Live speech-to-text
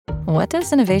What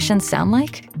does innovation sound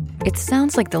like? It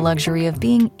sounds like the luxury of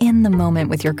being in the moment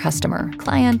with your customer,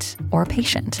 client, or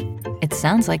patient. It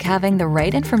sounds like having the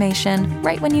right information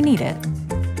right when you need it.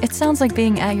 It sounds like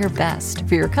being at your best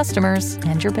for your customers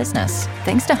and your business.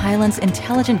 Thanks to Hyland's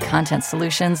intelligent content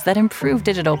solutions that improve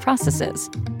digital processes,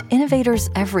 innovators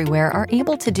everywhere are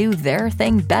able to do their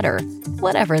thing better,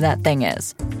 whatever that thing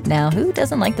is. Now, who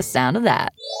doesn't like the sound of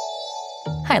that?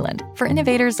 Hyland, for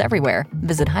innovators everywhere.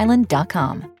 Visit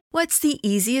hyland.com. What's the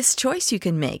easiest choice you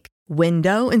can make?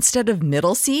 Window instead of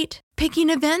middle seat? Picking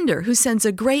a vendor who sends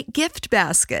a great gift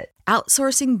basket?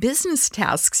 Outsourcing business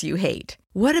tasks you hate?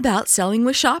 What about selling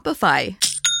with Shopify?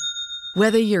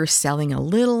 Whether you're selling a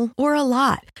little or a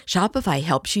lot, Shopify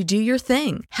helps you do your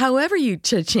thing, however you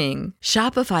cha-ching.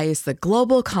 Shopify is the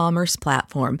global commerce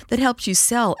platform that helps you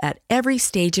sell at every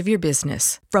stage of your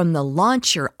business. From the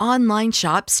launch your online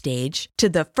shop stage to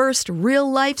the first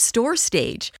real-life store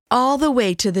stage, all the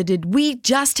way to the did we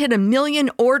just hit a million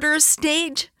orders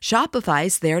stage.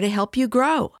 Shopify's there to help you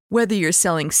grow. Whether you're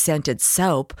selling scented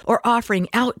soap or offering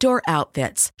outdoor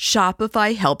outfits,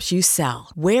 Shopify helps you sell.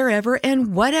 Wherever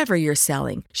and whatever you're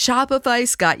selling,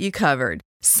 Shopify's got you covered.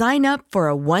 Sign up for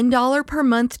a $1 per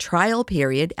month trial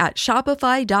period at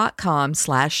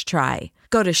shopify.com/try.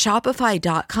 Go to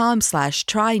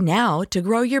shopify.com/try now to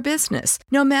grow your business,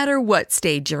 no matter what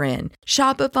stage you're in.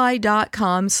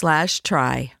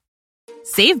 Shopify.com/try.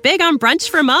 Save big on brunch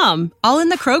for mom, all in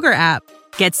the Kroger app.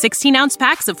 Get 16-ounce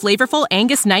packs of flavorful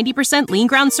Angus 90% lean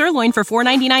ground sirloin for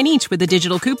 $4.99 each with a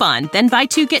digital coupon. Then buy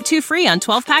 2, get 2 free on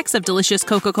 12 packs of delicious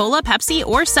Coca-Cola, Pepsi,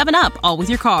 or 7-Up, all with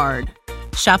your card.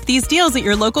 Shop these deals at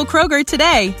your local Kroger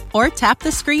today, or tap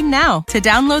the screen now to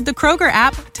download the Kroger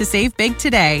app to save big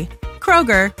today.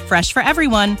 Kroger, fresh for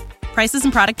everyone. Prices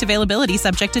and product availability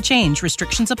subject to change.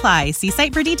 Restrictions apply. See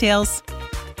site for details.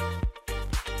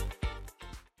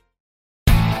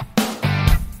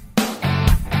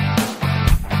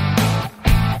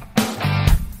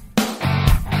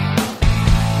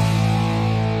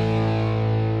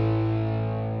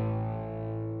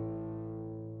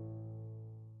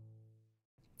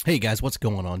 Hey guys, what's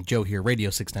going on? Joe here, Radio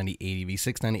 690 ADV,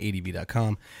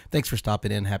 690ADV.com. Thanks for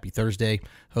stopping in. Happy Thursday.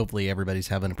 Hopefully everybody's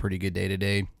having a pretty good day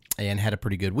today and had a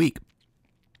pretty good week.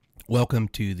 Welcome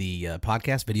to the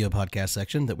video podcast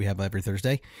section that we have every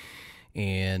Thursday.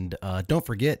 And don't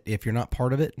forget, if you're not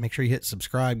part of it, make sure you hit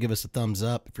subscribe, give us a thumbs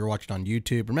up if you're watching on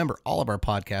YouTube. Remember, all of our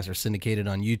podcasts are syndicated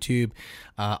on YouTube.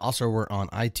 Also, we're on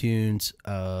iTunes,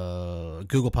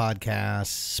 Google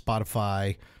Podcasts,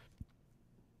 Spotify,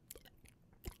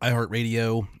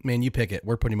 iHeartRadio, man, you pick it.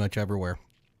 We're pretty much everywhere.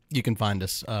 You can find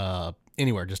us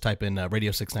anywhere. Just type in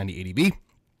Radio 690 ADV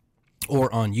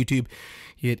or on YouTube.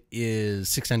 It is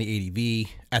 690 ADV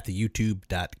at the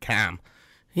youtube.com.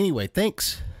 Anyway,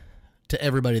 thanks to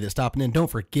everybody that's stopping in. Don't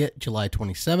forget, July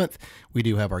 27th, we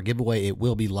do have our giveaway. It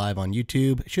will be live on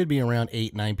YouTube. It should be around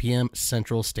 9 p.m.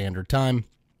 Central Standard Time.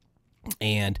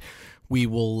 And we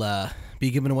will be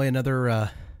giving away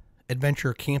another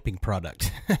adventure camping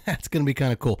product. It's going to be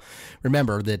kind of cool.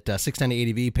 Remember that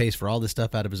 690 ADV pays for all this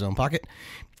stuff out of his own pocket,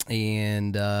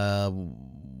 and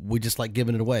we just like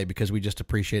giving it away because we just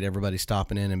appreciate everybody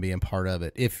stopping in and being part of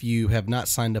it. If you have not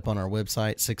signed up on our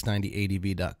website,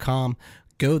 690adv.com,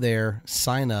 go there,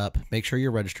 sign up, make sure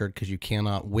you're registered because you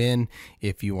cannot win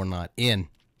if you are not in.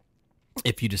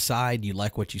 If you decide you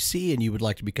like what you see and you would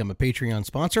like to become a Patreon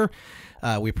sponsor,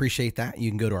 we appreciate that.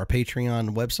 You can go to our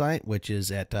Patreon website, which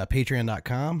is at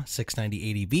patreon.com,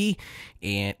 690ADV,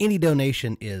 and any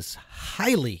donation is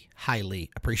highly, highly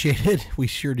appreciated. We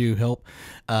sure do help.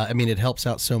 It helps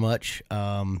out so much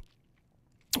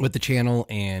with the channel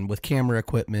and with camera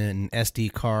equipment and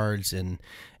SD cards and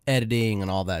editing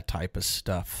and all that type of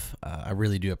stuff. I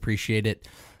really do appreciate it.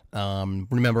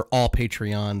 Remember, all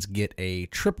Patreons get a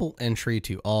triple entry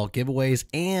to all giveaways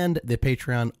and the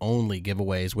Patreon only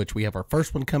giveaways, which we have our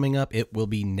first one coming up. It will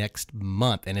be next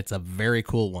month, and it's a very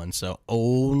cool one. So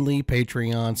only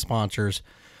Patreon sponsors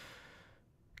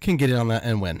can get in on that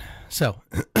and win. So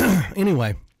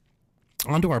anyway,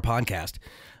 on to our podcast,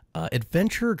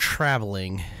 adventure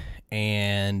traveling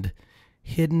and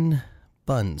hidden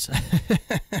funds.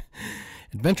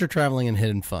 Adventure traveling and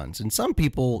hidden funds. And some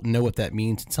people know what that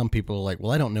means, and some people are like,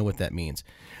 well, I don't know what that means.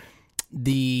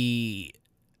 The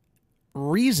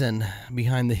reason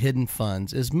behind the hidden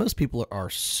funds is most people are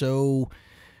so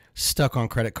stuck on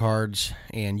credit cards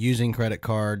and using credit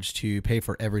cards to pay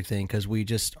for everything because we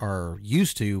just are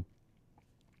used to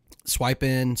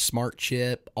swiping, smart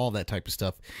chip, all that type of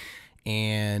stuff.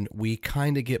 And we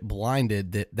kind of get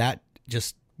blinded that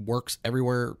just works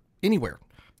everywhere, anywhere.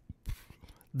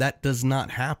 That does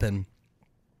not happen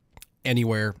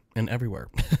anywhere, and everywhere,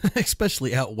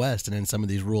 especially out west and in some of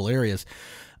these rural areas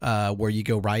where you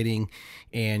go riding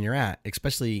and you're at,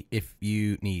 especially if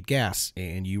you need gas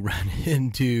and you run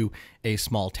into a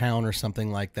small town or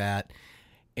something like that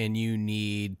and you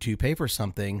need to pay for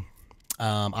something.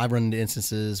 I've run into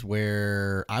instances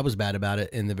where I was bad about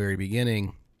it in the very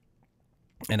beginning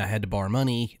and I had to borrow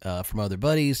money from other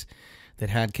buddies that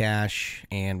had cash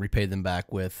and repay them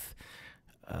back with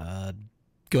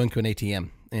going to an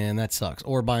ATM. And that sucks.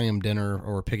 Or buying them dinner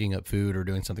or picking up food or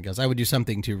doing something else. I would do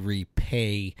something to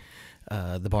repay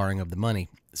the borrowing of the money.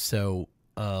 So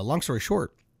long story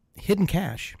short, hidden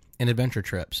cash and adventure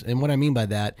trips. And what I mean by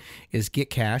that is get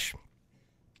cash,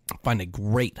 find a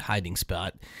great hiding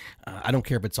spot. I don't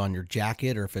care if it's on your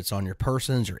jacket or if it's on your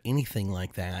persons or anything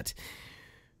like that.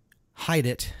 Hide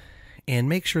it and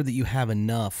make sure that you have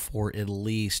enough for at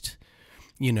least,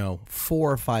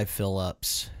 4 or 5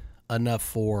 fill-ups, enough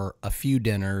for a few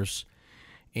dinners,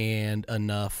 and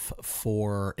enough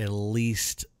for at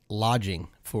least lodging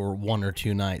for 1 or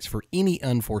 2 nights for any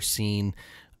unforeseen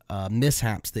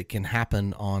mishaps that can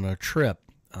happen on a trip.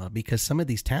 Because some of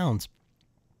these towns,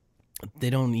 they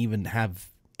don't even have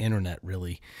internet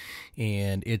really,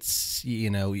 and it's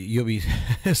you'll be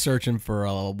searching for a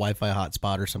Wi-Fi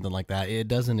hotspot or something like that. It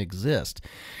doesn't exist,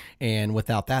 and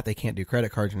without that they can't do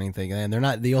credit cards or anything, and they're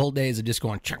not the old days of just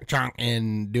going chunk chunk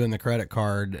and doing the credit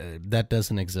card. That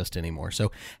doesn't exist anymore.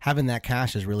 So having that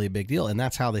cash is really a big deal, and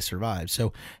that's how they survive.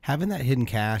 So having that hidden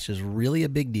cash is really a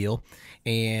big deal,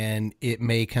 and it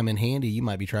may come in handy. You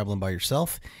might be traveling by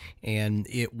yourself and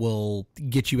it will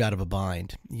get you out of a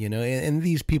bind, and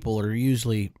these people are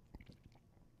usually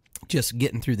just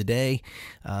getting through the day,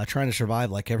 trying to survive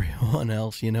like everyone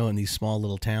else, in these small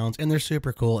little towns. And they're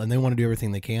super cool and they want to do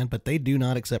everything they can, but they do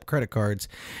not accept credit cards,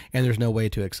 and there's no way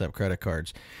to accept credit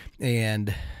cards.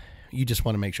 And you just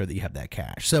want to make sure that you have that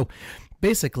cash. So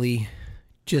basically,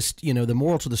 just, the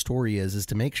moral to the story is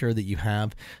to make sure that you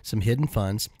have some hidden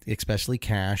funds, especially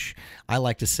cash. I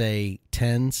like to say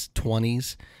 10s,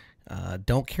 20s.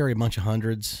 Don't carry a bunch of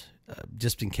hundreds,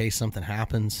 just in case something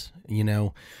happens,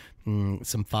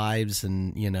 some 5s,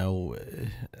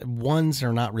 and, ones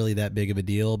are not really that big of a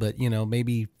deal, but,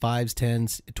 maybe 5s,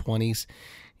 10s, 20s,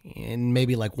 and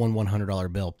maybe like one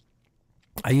 $100 bill.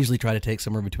 I usually try to take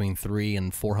somewhere between $300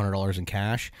 and $400 in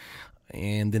cash.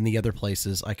 And then the other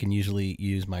places I can usually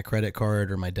use my credit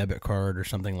card or my debit card or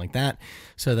something like that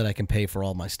so that I can pay for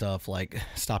all my stuff, like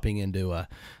stopping into a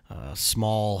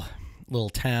small little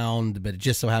town, but it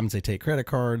just so happens they take credit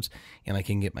cards, and I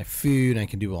can get my food and I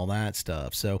can do all that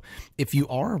stuff. So if you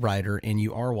are a writer and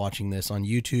you are watching this on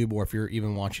YouTube, or if you're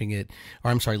even watching it,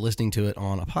 or listening to it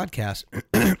on a podcast,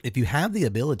 if you have the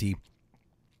ability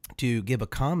to give a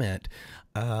comment,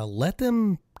 let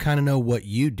them kind of know what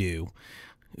you do.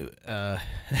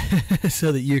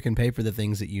 So that you can pay for the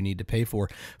things that you need to pay for.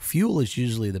 Fuel is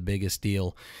usually the biggest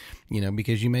deal,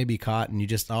 because you may be caught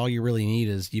and all you really need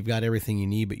is you've got everything you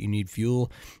need, but you need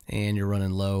fuel and you're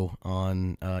running low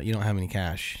on, you don't have any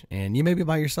cash, and you may be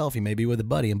by yourself, you may be with a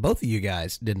buddy, and both of you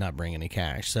guys did not bring any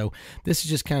cash. So this is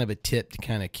just kind of a tip to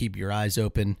kind of keep your eyes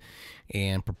open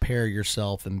and prepare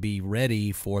yourself and be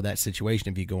ready for that situation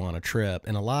if you go on a trip.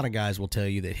 And a lot of guys will tell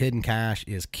you that hidden cash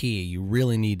is key. You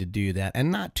really need to do that, and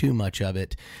not too much of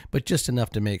it, but just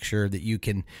enough to make sure that you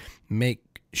can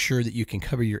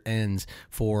cover your ends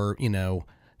for,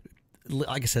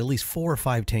 like I said, at least 4 or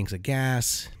 5 tanks of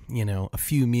gas, a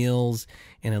few meals,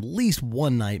 and at least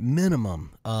one night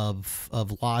minimum of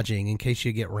lodging in case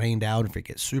you get rained out, if it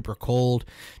gets super cold,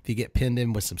 if you get pinned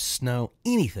in with some snow,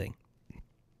 anything.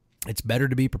 It's better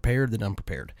to be prepared than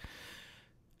unprepared.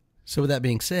 So with that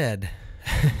being said,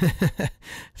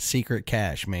 secret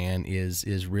cash, man,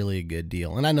 is really a good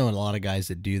deal. And I know a lot of guys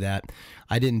that do that.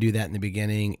 I didn't do that in the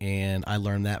beginning, and I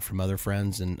learned that from other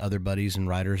friends and other buddies and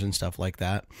writers and stuff like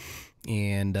that.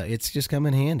 And it's just come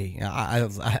in handy.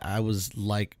 I was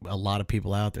like a lot of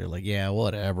people out there, like, yeah,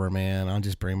 whatever, man. I'll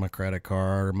just bring my credit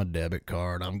card or my debit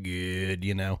card. I'm good,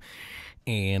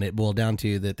 And it boiled down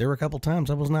to that there were a couple times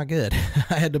I was not good.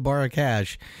 I had to borrow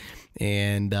cash,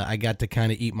 and I got to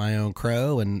kind of eat my own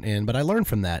crow. But I learned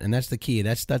from that, and that's the key.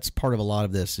 That's part of a lot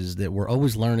of this, is that we're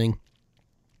always learning,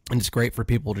 and it's great for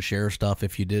people to share stuff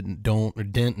if you didn't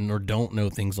know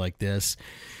things like this.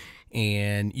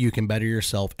 And you can better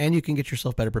yourself, and you can get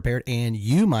yourself better prepared, and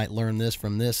you might learn this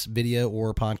from this video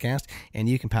or podcast, and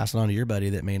you can pass it on to your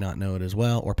buddy that may not know it as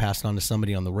well, or pass it on to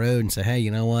somebody on the road and say, hey,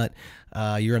 you know what,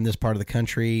 you're in this part of the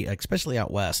country, especially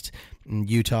out west, in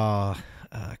Utah,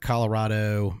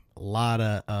 Colorado, a lot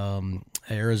of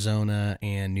Arizona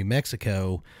and New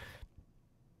Mexico,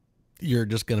 you're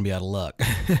just going to be out of luck.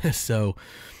 So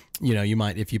You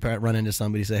might, if you run into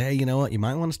somebody, say, hey, you know what, you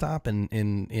might want to stop and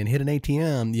hit an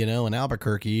ATM, in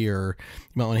Albuquerque, or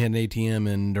you might want to hit an ATM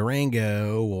in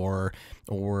Durango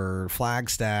or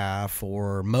Flagstaff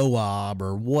or Moab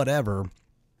or whatever,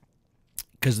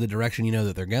 because of the direction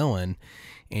that they're going.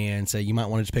 And so you might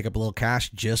want to just pick up a little cash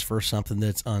just for something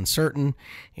that's uncertain,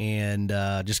 and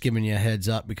just giving you a heads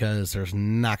up, because there's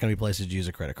not going to be places to use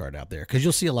a credit card out there. Because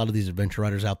you'll see a lot of these adventure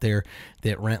riders out there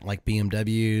that rent like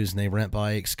BMWs and they rent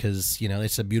bikes because,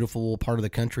 it's a beautiful part of the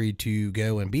country to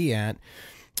go and be at.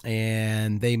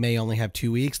 And they may only have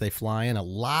 2 weeks. They fly in. A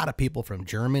lot of people from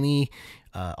Germany,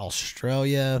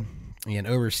 Australia, and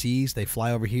overseas, they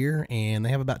fly over here and they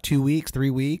have about 2 weeks, 3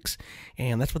 weeks.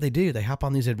 And that's what they do. They hop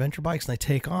on these adventure bikes and they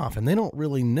take off, and they don't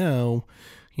really know,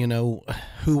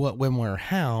 who, what, when, where,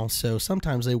 how. So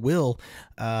sometimes they will,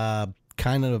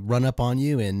 kind of run up on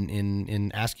you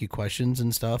and ask you questions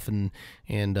and stuff. And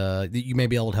you may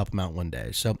be able to help them out one day.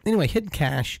 So anyway, hidden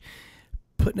cash,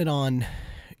 putting it on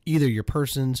either your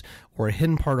person's or a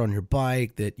hidden part on your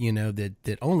bike that,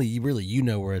 that only really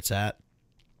where it's at,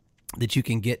 that you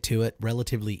can get to it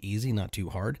relatively easy, not too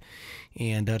hard.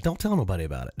 And don't tell nobody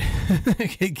about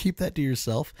it. Keep that to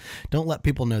yourself. Don't let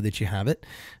people know that you have it.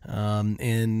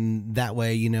 And that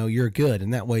way, you're good.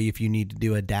 And that way, if you need to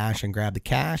do a dash and grab the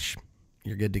cash,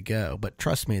 you're good to go. But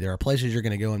trust me, there are places you're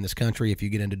going to go in this country if you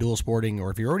get into dual sporting, or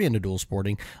if you're already into dual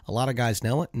sporting. A lot of guys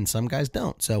know it and some guys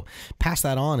don't. So pass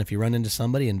that on if you run into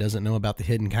somebody and doesn't know about the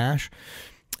hidden cash,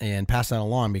 and pass that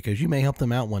along, because you may help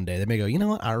them out one day. They may go, you know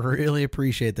what, I really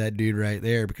appreciate that dude right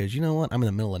there, because you know what, I'm in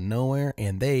the middle of nowhere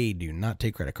and they do not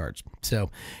take credit cards.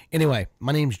 So anyway,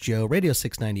 my name's Joe, Radio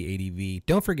 690 ADV.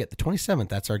 Don't forget the 27th,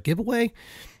 that's our giveaway.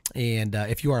 And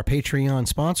if you are a Patreon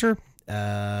sponsor,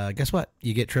 guess what?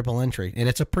 You get triple entry, and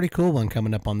it's a pretty cool one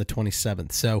coming up on the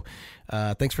 27th. So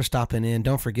thanks for stopping in.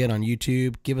 Don't forget, on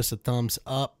YouTube, give us a thumbs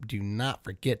up. Do not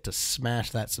forget to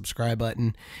smash that subscribe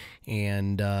button,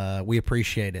 and we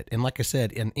appreciate it. And like I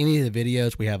said, in any of the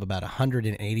videos, we have about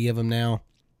 180 of them now.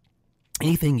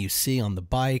 Anything you see on the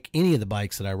bike, any of the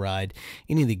bikes that I ride,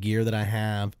 any of the gear that I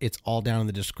have, it's all down in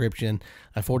the description.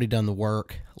 I've already done the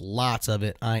work, lots of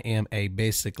it. I am a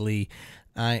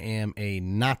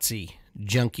Nazi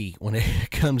junkie when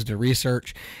it comes to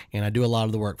research, and I do a lot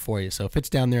of the work for you. So if it's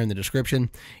down there in the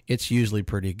description, it's usually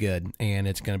pretty good, and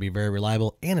it's going to be very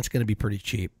reliable, and it's going to be pretty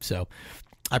cheap. So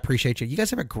I appreciate you. You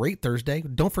guys have a great Thursday.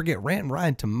 Don't forget Rant and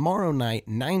Ride tomorrow night,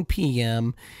 9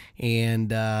 p.m. And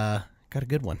got a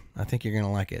good one. I think you're going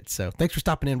to like it. So thanks for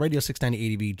stopping in. Radio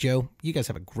 690 ADV. Joe, you guys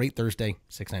have a great Thursday.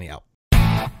 690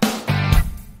 out.